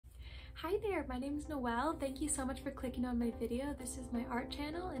Hi there, my name is Noelle. Thank you so much for clicking on my video. This is my art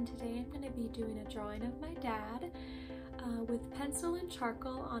channel and today I'm going to be doing a drawing of my dad with pencil and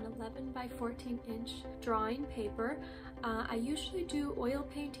charcoal on 11 by 14 inch drawing paper. I usually do oil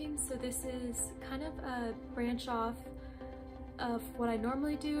painting, so this is kind of a branch off of what I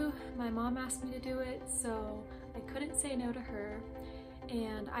normally do. My mom asked me to do it, so I couldn't say no to her.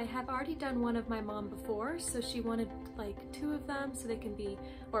 And I have already done one of my mom before, so she wanted like two of them so they can be,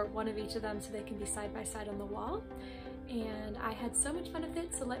 or one of each of them so they can be side by side on the wall. And I had so much fun with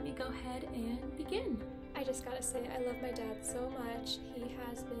it, so let me go ahead and begin. I just gotta say, I love my dad so much. He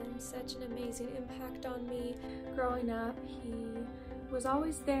has been such an amazing impact on me. Growing up, he was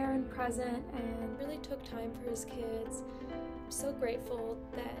always there and present and really took time for his kids. I'm so grateful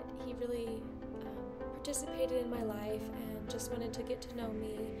that he really participated in my life and just wanted to get to know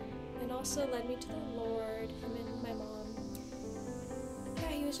me, and also led me to the Lord, him and my mom. Yeah,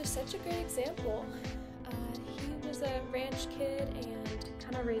 he was just such a great example. He was a ranch kid and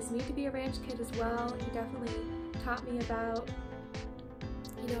kind of raised me to be a ranch kid as well. He definitely taught me about,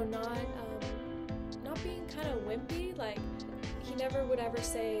 you know, not being kind of wimpy. Like, he never would ever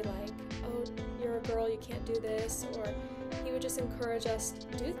say like, oh, you're a girl, you can't do this, or he would just encourage us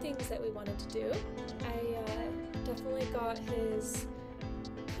to do things that we wanted to do. I definitely got his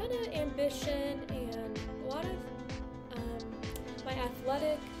kind of ambition and a lot of my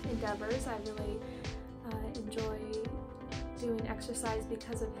athletic endeavors. I really enjoy doing exercise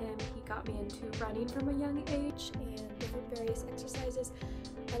because of him. He got me into running from a young age and different various exercises.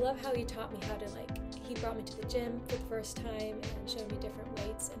 I love how he taught me how to, like, he brought me to the gym for the first time and showed me different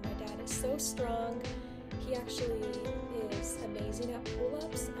weights, and my dad is so strong. He actually is amazing at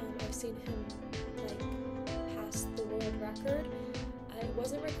pull-ups. I've seen him like pass the world record. It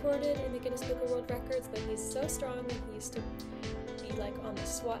wasn't recorded in the Guinness Book of World Records, but he's so strong, and he used to be like on the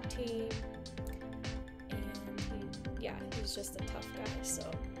SWAT team, and he's just a tough guy. So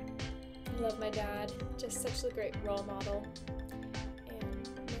I love my dad, just such a great role model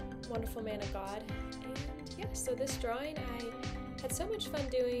and wonderful man of God. And yeah, so this drawing I had so much fun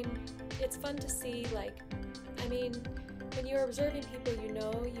doing. It's fun to see, like, I mean, when you're observing people, you know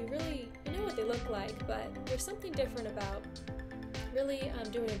what they look like, but there's something different about really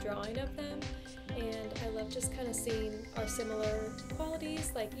doing a drawing of them. And I love just kind of seeing our similar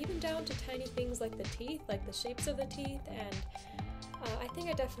qualities, like even down to tiny things like the teeth, like the shapes of the teeth. And I think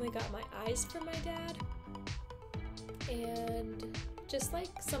I definitely got my eyes from my dad, and just like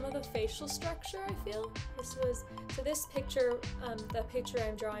some of the facial structure. I feel this picture, the picture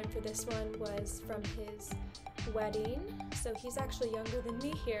I'm drawing for this one was from his wedding. So he's actually younger than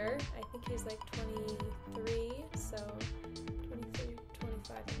me here. I think he's like 23, so 23,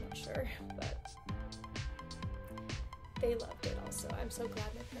 25, I'm not sure, but they loved it also. I'm so glad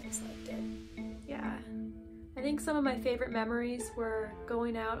my parents liked it. Yeah. I think some of my favorite memories were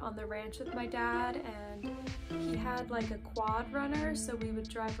going out on the ranch with my dad, and he had like a quad runner, so we would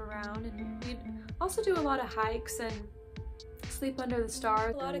drive around, and we'd also do a lot of hikes and sleep under the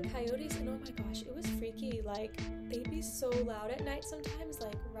stars. A lot of coyotes, and oh my gosh, it was freaky. Like, they'd be so loud at night sometimes,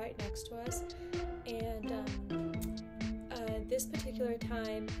 like right next to us. And this particular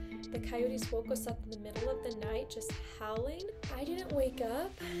time, the coyotes woke us up in the middle of the night just howling. I didn't wake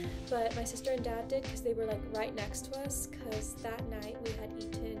up, but my sister and dad did, because they were like right next to us, because that night we had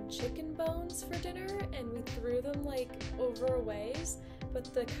eaten chicken bones for dinner and we threw them like over a ways,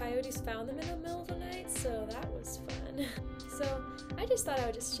 but the coyotes found them in the middle of the night, so that was fun. So I just thought I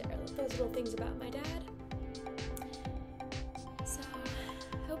would just share those little things about my dad. So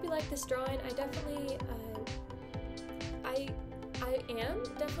I hope you like this drawing. I definitely I am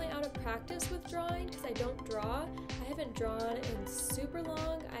definitely out of practice with drawing because I don't draw. I haven't drawn in super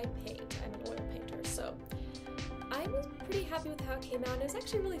long. I paint. I'm an oil painter, so I was pretty happy with how it came out. It was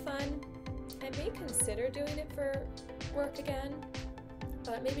actually really fun. I may consider doing it for work again,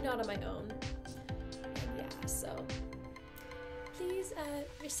 but maybe not on my own. And yeah, so please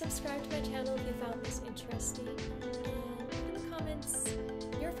subscribe to my channel if you found this interesting, and put in the comments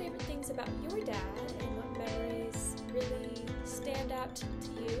your favorite things about your dad and what memories really stand out to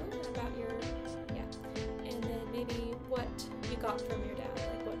you about your, and then maybe what you got from your dad,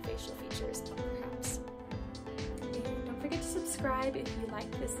 like what facial features perhaps. And don't forget to subscribe if you like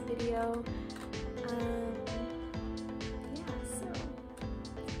this video.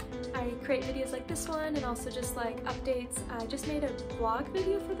 I create videos like this one, and also just like updates. I just made a vlog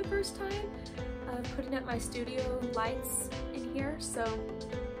video for the first time, putting up my studio lights in here, so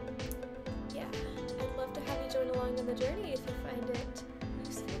yeah, I'd love to have you join along on the journey if you